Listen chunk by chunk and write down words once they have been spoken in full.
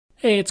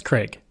Hey, it's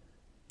Craig.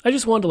 I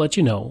just wanted to let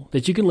you know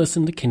that you can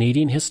listen to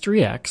Canadian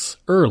History X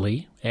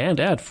early and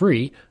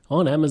ad-free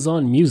on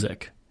Amazon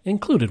Music,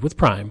 included with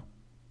Prime.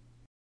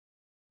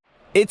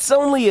 It's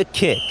only a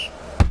kick,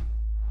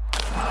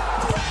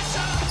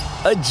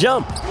 a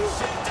jump,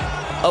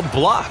 a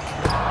block.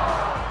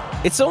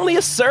 It's only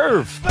a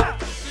serve.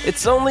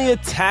 It's only a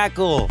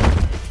tackle,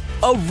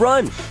 a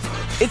run.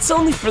 It's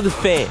only for the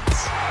fans.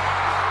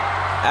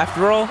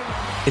 After all,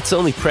 it's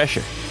only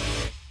pressure.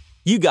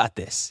 You got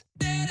this.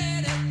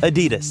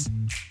 Adidas.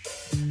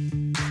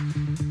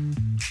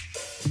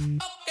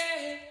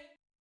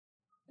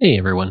 Hey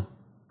everyone,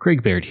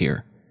 Craig Baird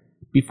here.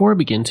 Before I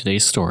begin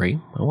today's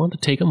story, I want to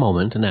take a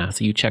moment and ask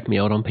that you check me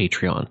out on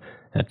Patreon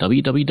at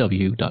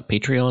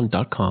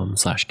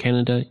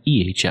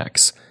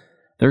www.patreon.com/CanadaEHX.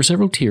 There are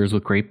several tiers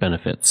with great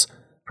benefits,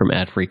 from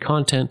ad-free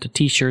content to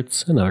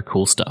t-shirts and other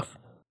cool stuff.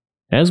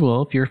 As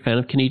well, if you're a fan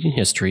of Canadian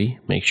history,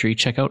 make sure you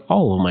check out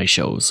all of my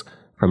shows,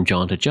 from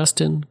John to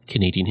Justin,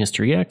 Canadian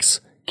History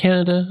X,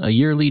 Canada, A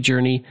Yearly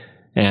Journey,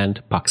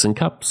 and Pucks and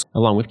Cups,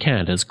 along with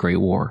Canada's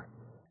Great War.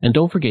 And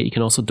don't forget, you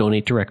can also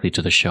donate directly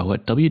to the show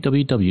at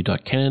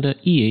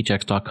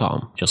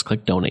www.canadaehx.com. Just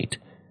click donate.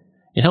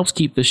 It helps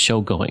keep this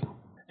show going.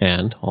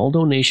 And all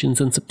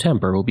donations in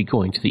September will be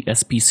going to the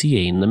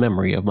SPCA in the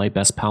memory of my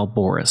best pal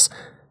Boris,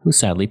 who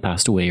sadly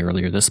passed away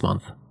earlier this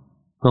month.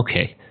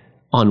 Okay,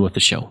 on with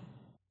the show.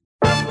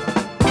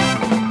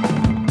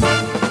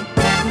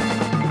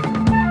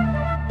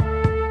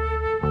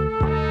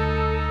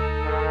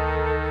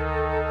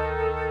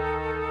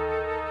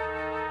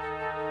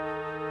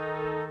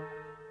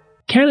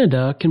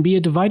 Canada can be a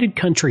divided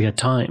country at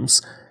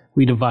times.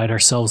 We divide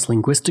ourselves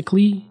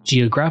linguistically,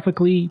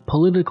 geographically,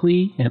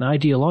 politically, and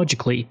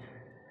ideologically.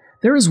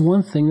 There is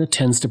one thing that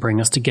tends to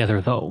bring us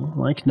together, though,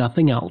 like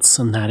nothing else,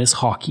 and that is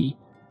hockey.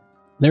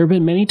 There have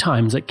been many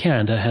times that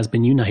Canada has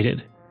been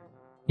united.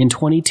 In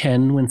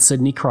 2010, when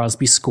Sidney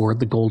Crosby scored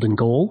the golden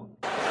goal,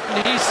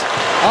 he's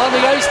on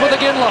the ice with a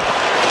Ginlop.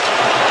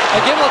 A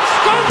Ginlop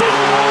scores it!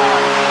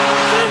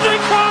 Sidney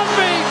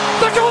Crosby,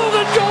 the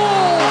golden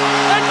goal!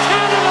 And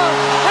Canada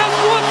has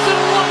once in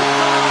a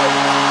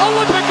lifetime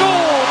Olympic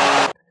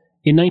gold!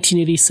 In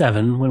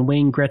 1987, when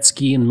Wayne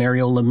Gretzky and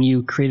Mario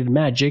Lemieux created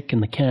magic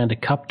in the Canada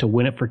Cup to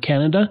win it for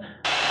Canada,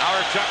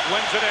 Howard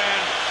wins it in.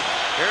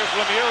 Here's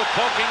Lemieux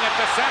poking at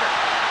the center.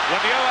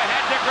 Lemieux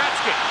ahead to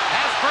Gretzky.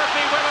 Has Murphy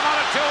with him on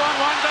a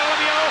 2-on-1 to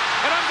Lemieux.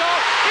 And on goal.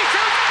 He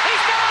shoots. He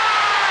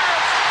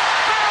scores!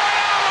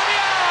 Mario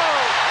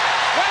Lemieux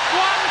with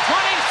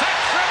 1:26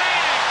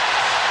 remaining.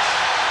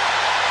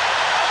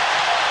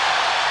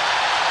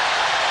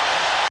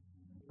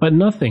 but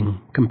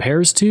nothing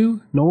compares to,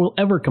 nor will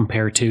ever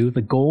compare to,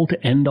 the goal to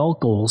end all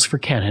goals for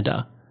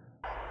Canada.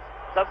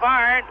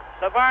 Savard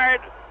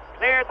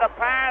cleared the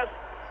pass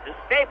to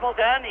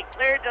Stapleton. He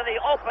cleared to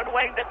the open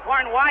wing to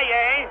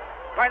Cornwallis.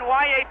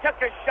 Cornwallis took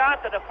a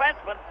shot. The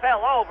defenseman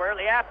fell over,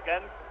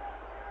 Liapkin.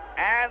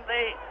 And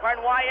the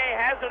Cornwallis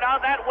has it on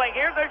that wing.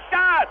 Here's a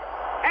shot.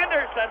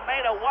 Henderson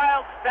made a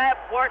wild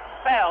stab for it and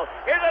fell.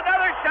 Here's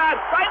another shot.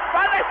 Right in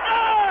front. They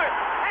scored!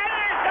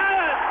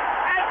 Henderson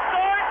has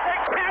scored for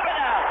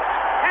Canada.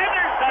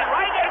 Henderson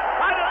right in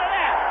front of the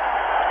net.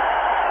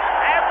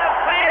 And the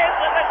fans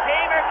of the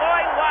team are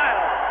going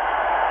wild.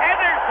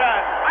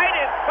 Henderson right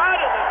in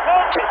front of the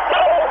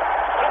goal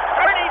with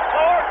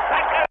 34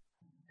 seconds.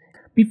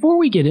 Before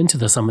we get into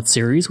the Summit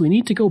Series, we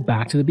need to go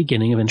back to the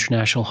beginning of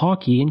international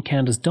hockey and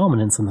Canada's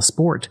dominance in the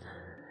sport.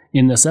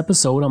 In this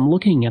episode, I'm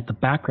looking at the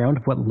background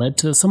of what led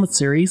to the Summit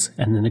Series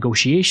and the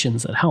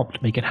negotiations that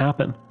helped make it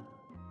happen.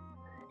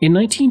 In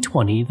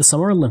 1920, the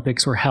Summer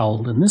Olympics were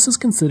held, and this is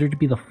considered to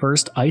be the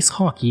first ice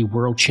hockey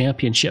world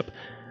championship.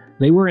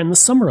 They were in the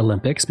Summer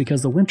Olympics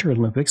because the Winter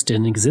Olympics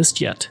didn't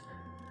exist yet.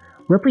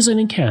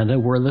 Representing Canada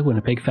were the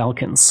Winnipeg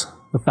Falcons.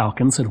 The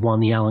Falcons had won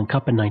the Allen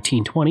Cup in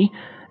 1920,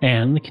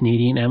 and the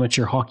Canadian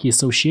Amateur Hockey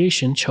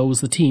Association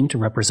chose the team to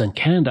represent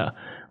Canada,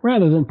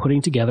 rather than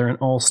putting together an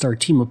all-star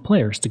team of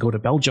players to go to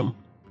Belgium.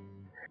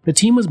 The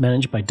team was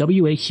managed by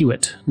W.A.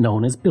 Hewitt,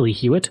 known as Billy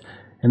Hewitt,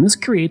 and this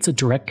creates a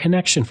direct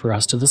connection for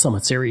us to the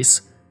Summit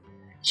Series.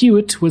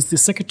 Hewitt was the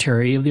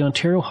secretary of the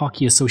Ontario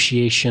Hockey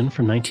Association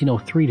from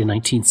 1903 to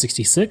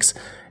 1966,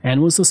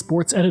 and was the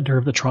sports editor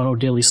of the Toronto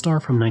Daily Star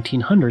from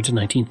 1900 to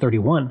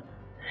 1931.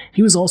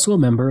 He was also a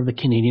member of the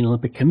Canadian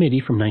Olympic Committee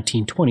from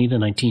 1920 to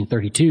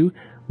 1932,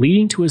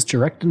 leading to his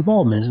direct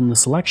involvement in the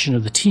selection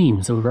of the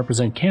teams that would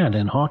represent Canada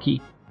in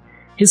hockey.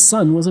 His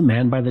son was a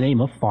man by the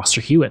name of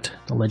Foster Hewitt,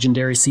 the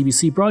legendary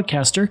CBC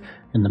broadcaster,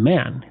 and the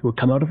man who would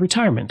come out of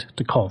retirement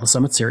to call the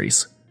Summit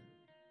Series.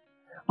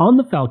 On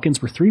the Falcons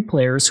were three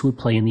players who would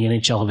play in the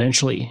NHL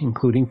eventually,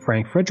 including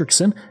Frank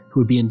Frederickson,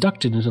 who would be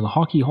inducted into the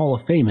Hockey Hall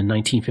of Fame in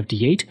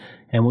 1958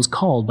 and was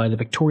called by the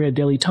Victoria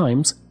Daily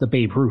Times the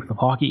Babe Ruth of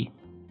hockey.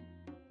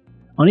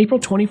 On April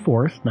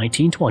 24,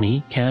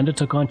 1920, Canada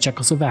took on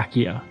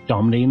Czechoslovakia,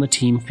 dominating the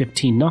team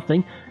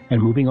 15-0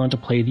 and moving on to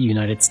play the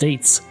United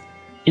States.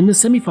 In the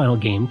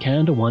semifinal game,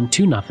 Canada won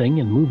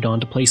 2-0 and moved on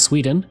to play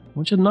Sweden,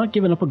 which had not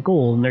given up a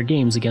goal in their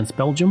games against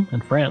Belgium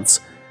and France.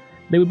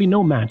 They would be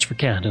no match for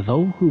Canada,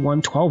 though, who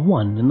won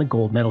 12-1 in the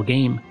gold medal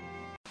game.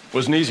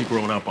 Wasn't easy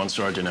growing up on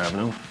Sargent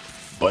Avenue.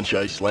 Bunch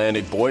of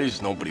Icelandic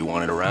boys, nobody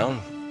wanted around.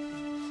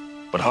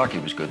 But hockey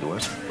was good to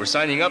us. We're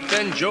signing up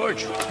then,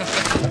 George.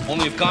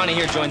 Only if Connie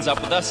here joins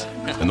up with us.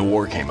 And the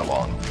war came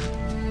along.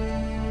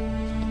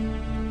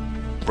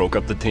 Broke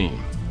up the team.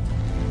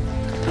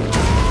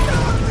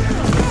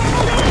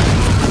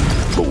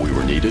 But we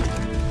were needed,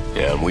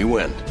 and we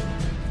went.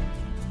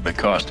 It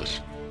cost us.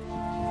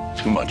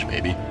 Too much,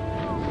 maybe.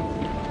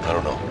 I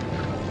don't know.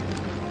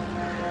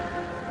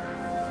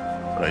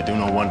 But I do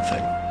know one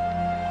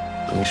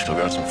thing. We still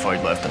got some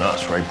fight left in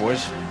us, right,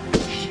 boys?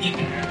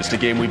 It's the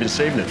game we've been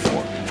saving it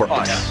for. For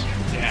us.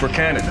 For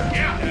Canada.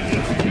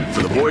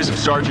 For the boys of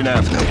Sargent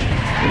Avenue.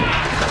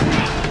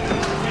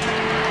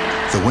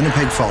 The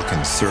Winnipeg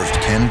Falcons served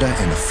Canada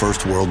in the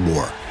First World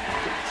War.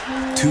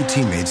 2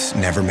 teammates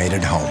never made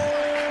it home.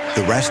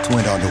 The rest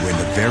went on to win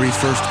the very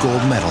first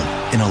gold medal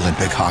in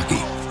Olympic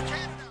hockey.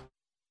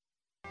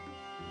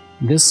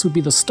 This would be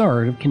the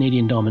start of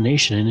Canadian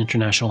domination in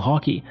international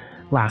hockey,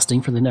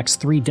 lasting for the next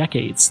 3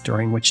 decades,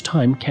 during which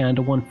time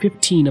Canada won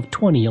 15 of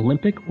 20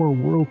 Olympic or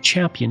World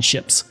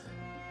Championships.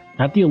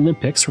 At the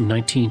Olympics from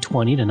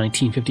 1920 to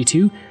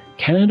 1952,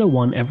 Canada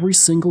won every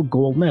single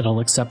gold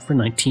medal except for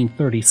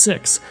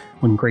 1936,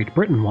 when Great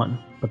Britain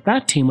won, but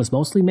that team was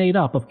mostly made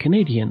up of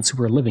Canadians who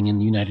were living in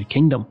the United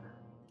Kingdom.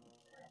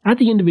 At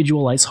the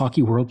individual ice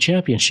hockey World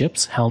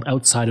Championships, held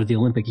outside of the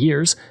Olympic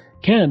years,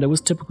 Canada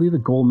was typically the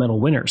gold medal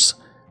winners.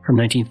 From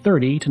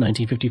 1930 to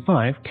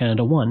 1955,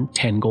 Canada won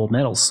 10 gold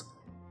medals.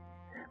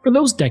 For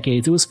those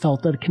decades, it was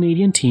felt that a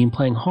Canadian team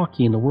playing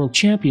hockey in the World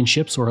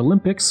Championships or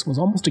Olympics was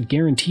almost a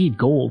guaranteed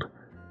gold.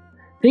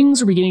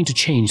 Things are beginning to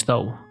change,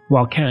 though.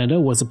 While Canada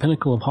was a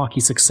pinnacle of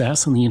hockey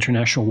success in the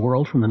international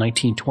world from the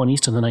 1920s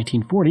to the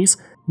 1940s,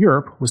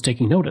 Europe was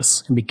taking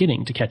notice and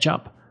beginning to catch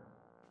up.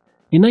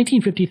 In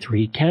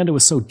 1953, Canada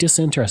was so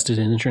disinterested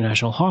in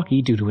international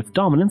hockey due to its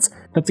dominance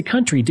that the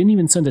country didn't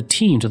even send a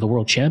team to the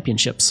World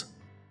Championships.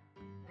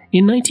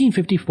 In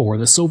 1954,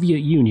 the Soviet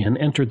Union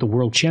entered the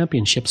World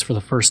Championships for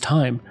the first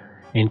time,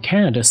 and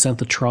Canada sent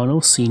the Toronto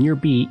Senior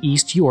B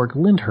East York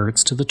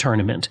Lindhurts to the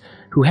tournament,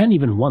 who hadn't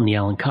even won the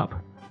Allen Cup.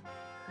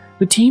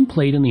 The team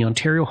played in the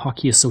Ontario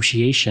Hockey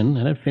Association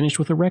and had finished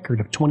with a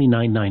record of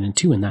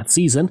 29-9-2 in that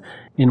season,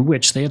 in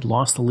which they had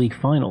lost the league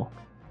final.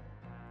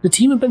 The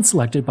team had been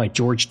selected by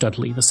George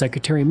Dudley, the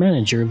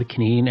secretary-manager of the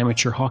Canadian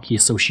Amateur Hockey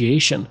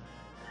Association.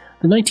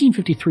 The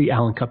 1953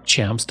 Allen Cup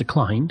champs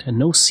declined, and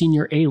no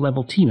senior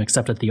A-level team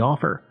accepted the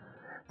offer.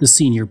 The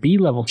senior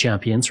B-level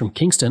champions from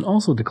Kingston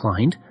also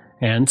declined,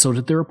 and so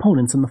did their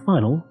opponents in the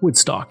final,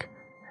 Woodstock.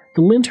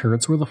 The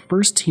Lindhurts were the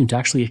first team to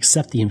actually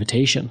accept the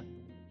invitation.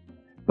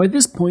 By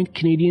this point,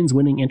 Canadians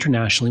winning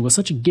internationally was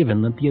such a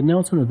given that the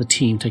announcement of the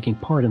team taking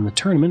part in the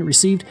tournament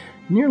received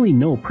nearly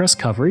no press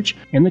coverage,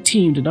 and the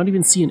team did not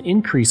even see an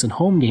increase in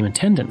home game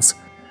attendance.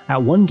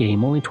 At one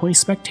game, only 20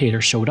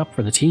 spectators showed up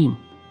for the team.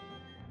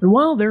 And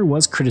while there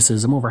was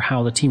criticism over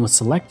how the team was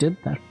selected,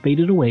 that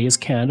faded away as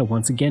Canada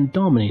once again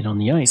dominated on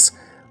the ice,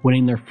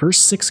 winning their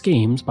first 6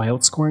 games by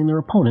outscoring their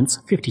opponents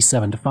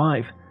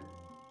 57-5.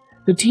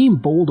 The team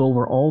bowled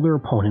over all their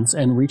opponents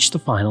and reached the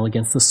final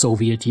against the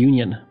Soviet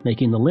Union,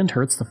 making the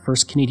Lindhurts the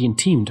first Canadian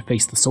team to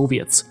face the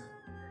Soviets.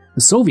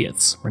 The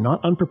Soviets were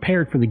not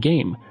unprepared for the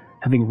game,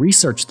 having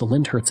researched the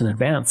Lindhurts in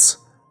advance.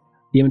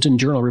 The Edmonton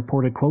Journal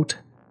reported, quote,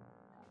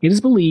 "It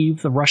is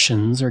believed the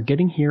Russians are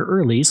getting here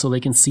early so they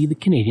can see the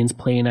Canadians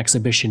play an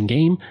exhibition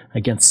game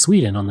against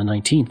Sweden on the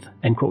 19th,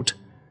 end quote.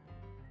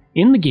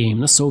 In the game,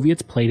 the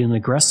Soviets played an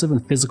aggressive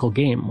and physical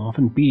game,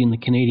 often beating the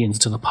Canadians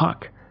to the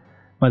puck.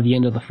 By the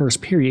end of the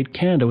first period,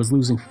 Canada was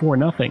losing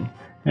 4-0,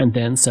 and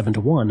then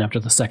 7-1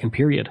 after the second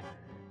period.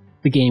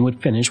 The game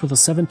would finish with a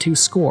 7-2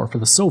 score for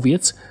the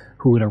Soviets,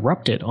 who had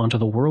erupted onto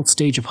the world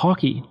stage of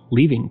hockey,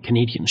 leaving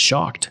Canadians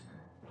shocked.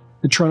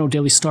 The Toronto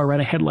Daily Star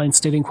ran a headline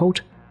stating,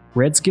 quote,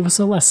 "Reds give us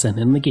a lesson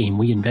in the game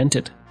we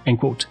invented,"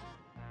 end quote.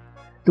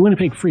 The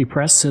Winnipeg Free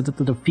Press said that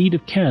the defeat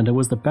of Canada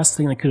was the best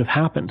thing that could have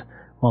happened,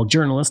 while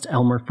journalist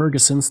Elmer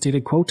Ferguson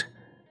stated, quote,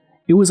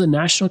 "It was a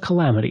national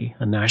calamity,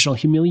 a national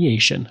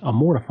humiliation, a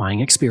mortifying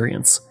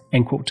experience,"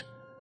 end quote.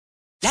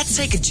 Let's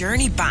take a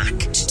journey back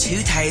to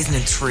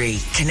 2003.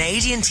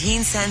 Canadian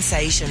teen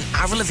sensation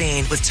Avril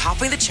Lavigne was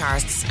topping the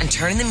charts and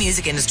turning the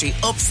music industry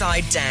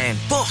upside down.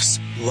 But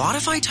what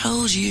if I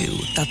told you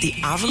that the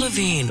Avril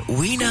Lavigne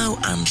we know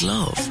and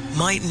love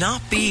might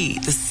not be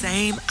the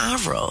same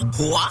Avril?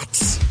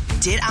 What?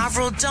 Did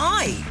Avril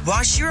die?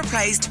 Was she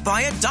replaced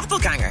by a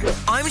doppelganger?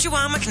 I'm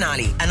Joanne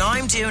McNally, and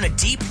I'm doing a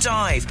deep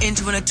dive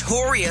into a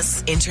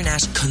notorious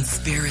internet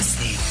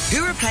conspiracy.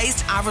 Who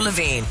replaced Avril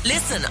Lavigne?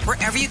 Listen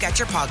wherever you get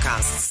your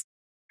podcasts.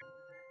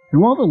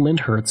 And while the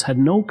Lindhurts had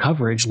no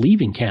coverage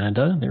leaving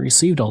Canada, they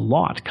received a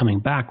lot coming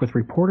back, with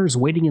reporters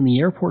waiting in the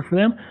airport for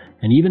them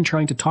and even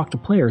trying to talk to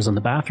players in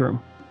the bathroom.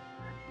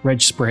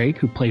 Reg Sprague,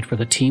 who played for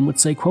the team, would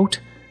say, quote,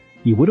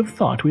 "You would have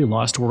thought we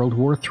lost World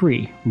War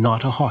III,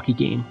 not a hockey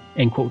game,"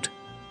 end quote.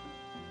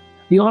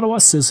 The Ottawa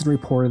Citizen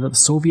reported that the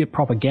Soviet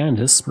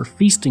propagandists were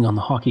feasting on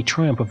the hockey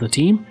triumph of the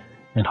team,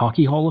 and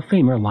Hockey Hall of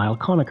Famer Lyle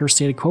Conacher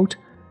stated, quote,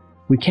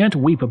 "We can't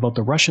weep about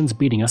the Russians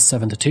beating us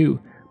 7-2,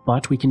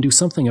 but we can do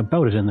something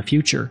about it in the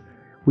future.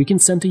 We can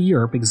send to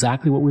Europe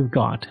exactly what we've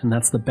got, and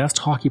that's the best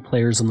hockey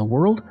players in the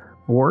world,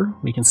 or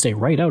we can stay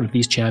right out of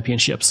these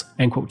championships."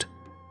 End quote.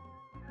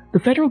 The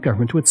federal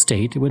government would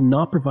state it would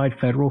not provide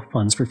federal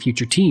funds for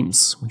future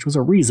teams, which was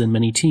a reason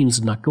many teams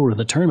did not go to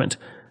the tournament.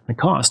 The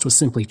cost was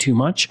simply too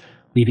much,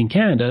 leaving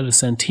Canada to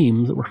send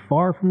teams that were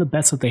far from the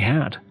best that they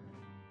had.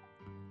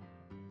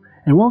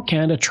 And while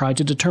Canada tried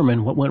to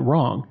determine what went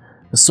wrong,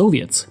 the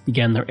Soviets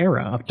began their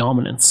era of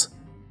dominance.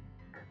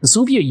 The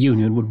Soviet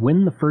Union would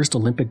win the first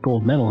Olympic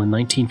gold medal in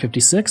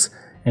 1956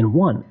 and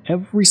won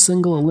every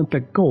single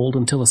Olympic gold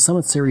until the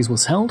Summit Series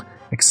was held,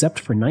 except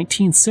for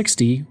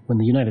 1960 when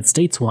the United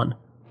States won.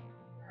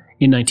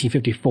 In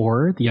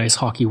 1954, the Ice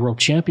Hockey World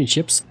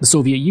Championships, the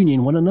Soviet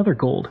Union won another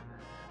gold.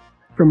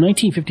 From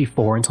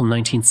 1954 until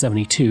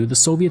 1972, the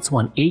Soviets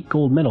won 8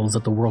 gold medals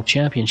at the World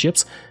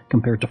Championships,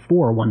 compared to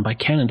 4 won by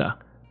Canada.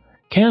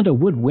 Canada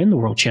would win the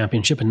World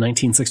Championship in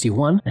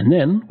 1961, and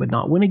then would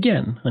not win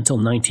again until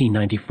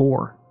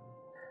 1994.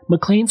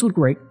 Maclean's would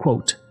write,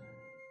 quote,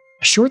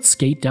 "A short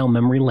skate down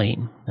memory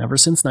lane. Ever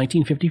since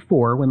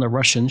 1954, when the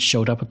Russians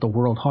showed up at the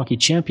World Hockey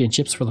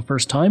Championships for the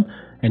first time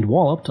and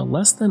walloped a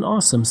less than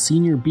awesome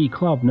Senior B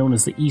club known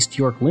as the East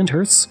York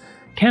Lyndhursts,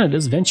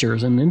 Canada's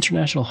ventures in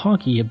international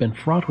hockey have been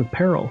fraught with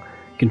peril,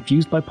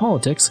 confused by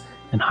politics,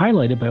 and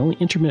highlighted by only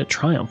intermittent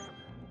triumph.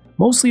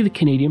 Mostly the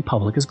Canadian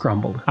public has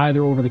grumbled,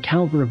 either over the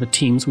caliber of the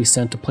teams we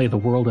sent to play the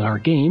world at our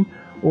game,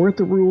 or at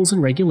the rules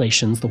and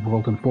regulations the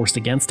world enforced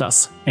against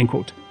us." End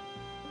quote.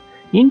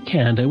 In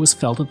Canada, it was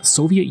felt that the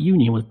Soviet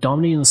Union was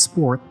dominating the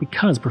sport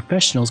because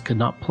professionals could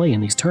not play in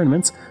these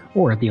tournaments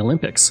or at the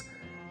Olympics.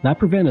 That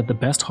prevented the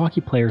best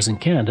hockey players in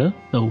Canada,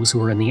 those who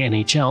were in the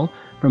NHL,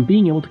 from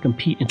being able to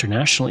compete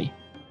internationally.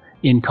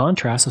 In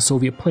contrast, the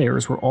Soviet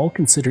players were all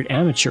considered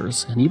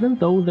amateurs, and even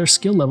though their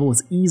skill level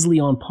was easily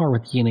on par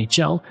with the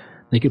NHL,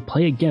 they could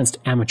play against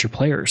amateur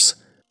players.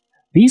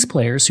 These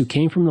players, who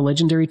came from the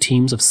legendary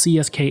teams of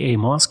CSKA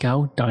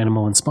Moscow,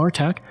 Dynamo, and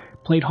Spartak,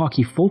 played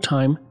hockey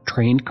full-time,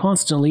 trained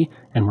constantly,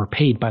 and were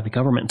paid by the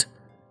government.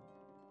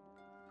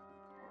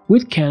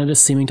 With Canada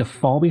seeming to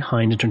fall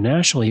behind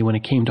internationally when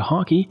it came to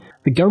hockey,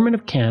 the Government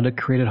of Canada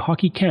created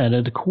Hockey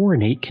Canada to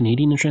coordinate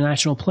Canadian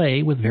international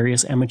play with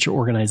various amateur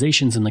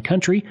organizations in the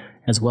country,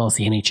 as well as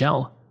the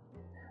NHL.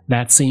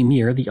 That same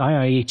year, the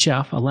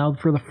IIHF allowed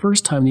for the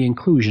first time the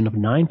inclusion of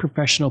 9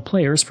 professional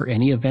players for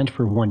any event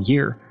for 1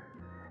 year.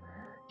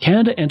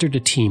 Canada entered a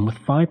team with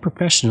 5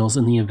 professionals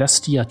in the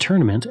Investia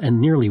tournament and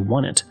nearly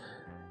won it.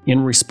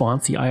 In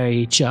response, the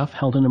IIHF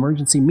held an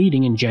emergency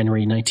meeting in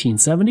January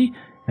 1970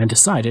 and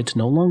decided to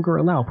no longer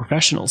allow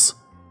professionals.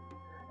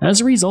 As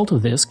a result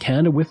of this,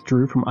 Canada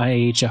withdrew from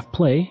IIHF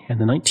play and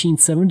the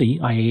 1970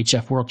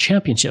 IIHF World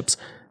Championships,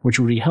 which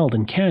would be held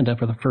in Canada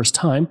for the first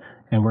time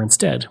and were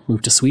instead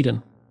moved to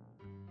Sweden.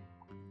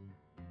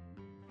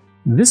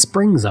 This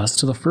brings us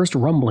to the first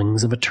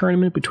rumblings of a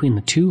tournament between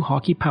the two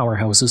hockey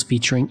powerhouses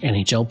featuring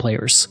NHL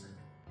players.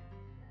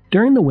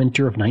 During the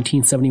winter of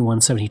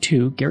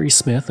 1971-72, Gary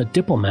Smith, a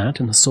diplomat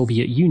in the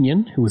Soviet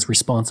Union who was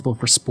responsible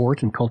for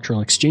sport and cultural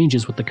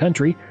exchanges with the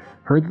country,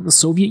 heard that the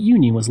Soviet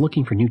Union was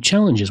looking for new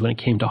challenges when it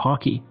came to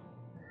hockey.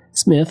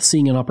 Smith,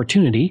 seeing an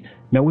opportunity,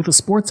 met with a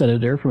sports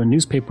editor from a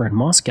newspaper in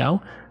Moscow,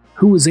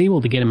 who was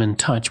able to get him in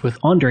touch with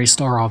Andrei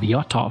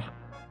Starovyatov,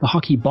 the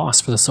hockey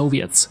boss for the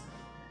Soviets.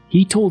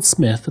 He told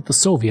Smith that the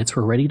Soviets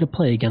were ready to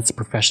play against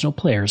professional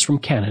players from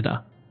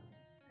Canada.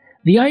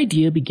 The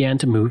idea began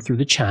to move through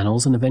the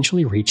channels and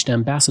eventually reached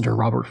Ambassador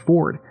Robert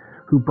Ford,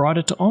 who brought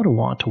it to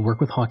Ottawa to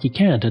work with Hockey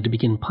Canada to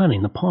begin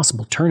planning the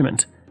possible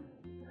tournament.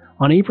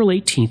 On April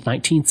 18,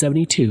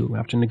 1972,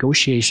 after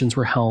negotiations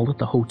were held at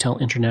the Hotel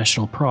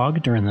International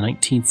Prague during the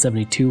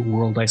 1972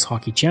 World Ice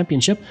Hockey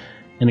Championship,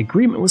 an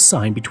agreement was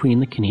signed between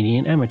the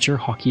Canadian Amateur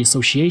Hockey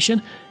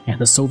Association and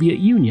the Soviet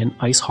Union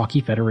Ice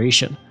Hockey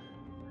Federation.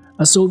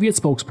 A Soviet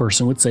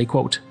spokesperson would say,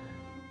 quote,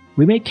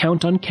 "We may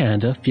count on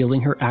Canada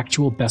fielding her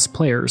actual best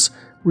players,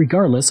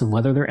 regardless of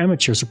whether they're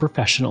amateurs or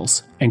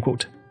professionals." End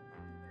quote.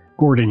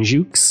 Gordon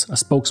Jukes, a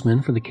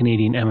spokesman for the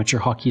Canadian Amateur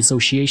Hockey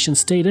Association,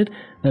 stated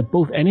that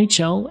both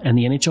NHL and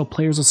the NHL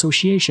Players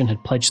Association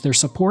had pledged their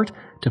support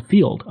to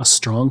field a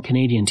strong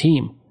Canadian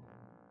team.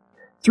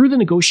 Through the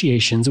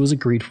negotiations, it was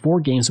agreed 4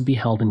 games would be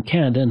held in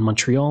Canada in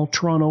Montreal,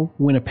 Toronto,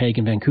 Winnipeg,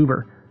 and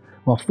Vancouver,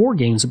 while 4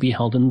 games would be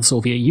held in the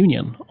Soviet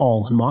Union,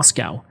 all in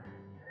Moscow.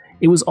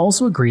 It was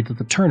also agreed that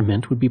the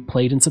tournament would be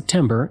played in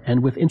September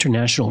and with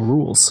international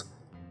rules.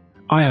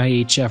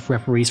 IIHF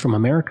referees from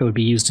America would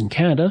be used in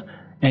Canada,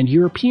 and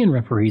European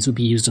referees would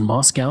be used in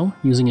Moscow,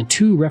 using a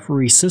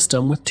 2-referee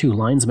system with 2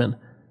 linesmen.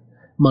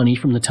 Money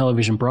from the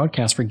television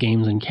broadcast for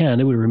games in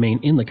Canada would remain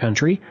in the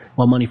country,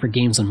 while money for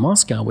games in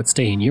Moscow would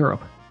stay in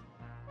Europe.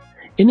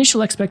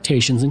 Initial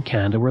expectations in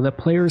Canada were that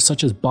players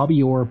such as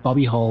Bobby Orr,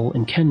 Bobby Hull,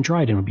 and Ken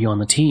Dryden would be on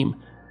the team.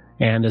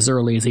 And as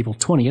early as April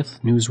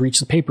 20th, news reached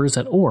the papers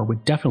that Orr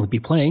would definitely be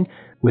playing,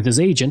 with his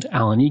agent,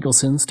 Alan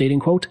Eagleson, stating,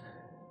 quote,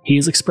 "He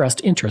has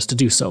expressed interest to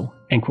do so,"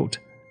 end quote.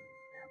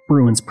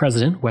 Bruins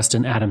president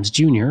Weston Adams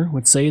Jr.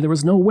 would say there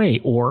was no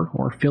way Orr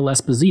or Phil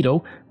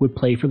Esposito would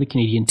play for the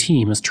Canadian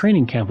team as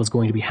training camp was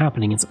going to be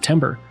happening in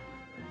September.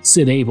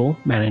 Sid Abel,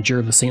 manager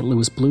of the St.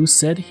 Louis Blues,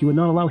 said he would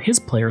not allow his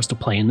players to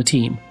play in the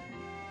team.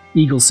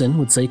 Eagleson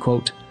would say,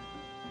 quote,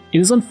 "It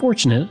is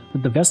unfortunate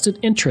that the vested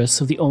interests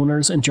of the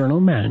owners and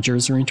general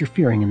managers are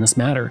interfering in this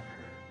matter.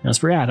 As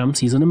for Adams,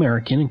 he's an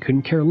American and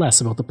couldn't care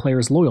less about the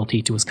player's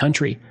loyalty to his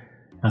country.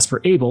 As for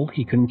Abel,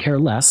 he couldn't care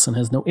less and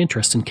has no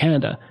interest in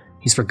Canada.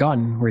 He's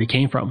forgotten where he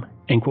came from."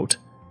 End quote.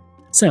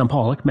 Sam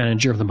Pollock,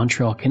 manager of the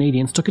Montreal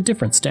Canadiens, took a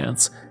different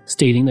stance,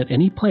 stating that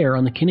any player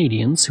on the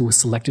Canadiens who was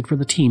selected for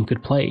the team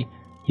could play.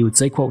 He would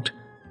say, quote,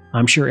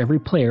 "I'm sure every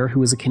player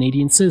who is a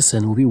Canadian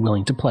citizen will be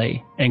willing to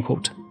play." End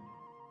quote.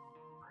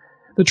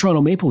 The Toronto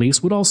Maple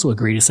Leafs would also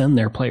agree to send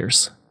their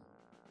players.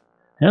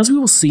 As we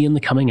will see in the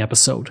coming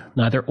episode,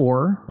 neither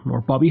Orr nor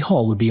Bobby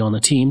Hull would be on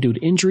the team due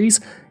to injuries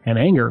and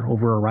anger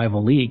over a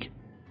rival league.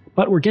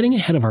 But we're getting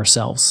ahead of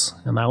ourselves,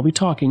 and I'll be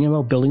talking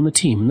about building the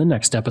team in the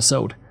next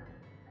episode.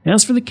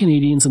 As for the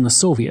Canadians and the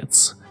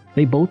Soviets,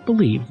 they both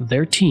believed that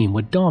their team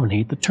would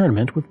dominate the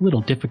tournament with little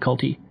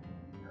difficulty.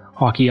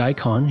 Hockey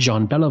icon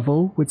Jean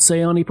Beliveau would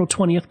say on April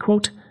 20th,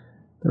 quote,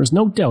 "There is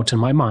no doubt in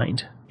my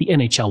mind the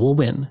NHL will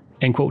win."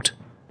 End quote.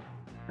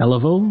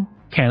 Beliveau,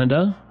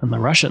 Canada, and the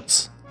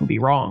Russians would be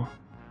wrong.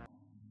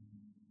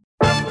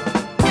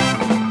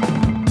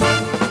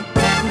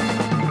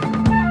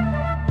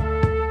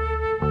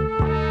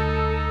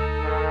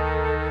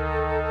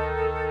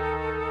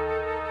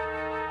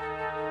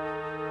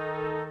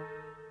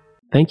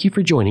 Thank you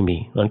for joining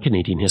me on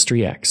Canadian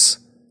History X.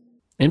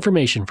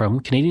 Information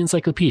from Canadian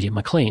Encyclopedia,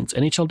 Maclean's,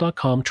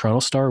 NHL.com, Toronto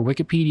Star,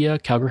 Wikipedia,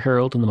 Calgary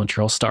Herald, and the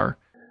Montreal Star.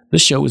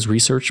 This show is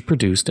researched,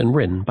 produced, and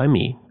written by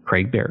me,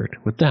 Craig Baird,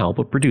 with the help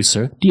of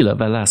producer Dila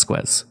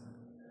Velasquez.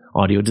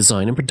 Audio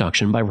design and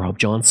production by Rob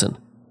Johnson.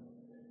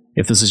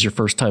 If this is your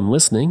first time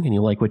listening and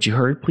you like what you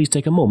heard, please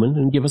take a moment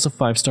and give us a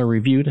 5-star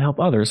review to help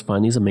others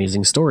find these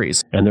amazing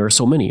stories, and there are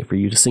so many for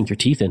you to sink your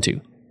teeth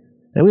into.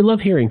 And we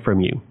love hearing from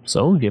you,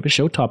 so if you have a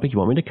show topic you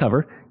want me to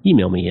cover,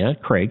 email me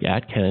at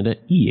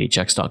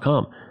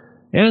craig@canadaehx.com.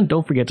 And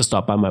don't forget to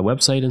stop by my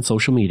website and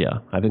social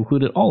media. I've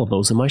included all of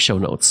those in my show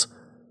notes.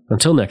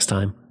 Until next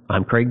time,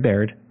 I'm Craig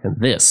Baird, and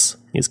this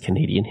is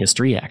Canadian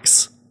History X.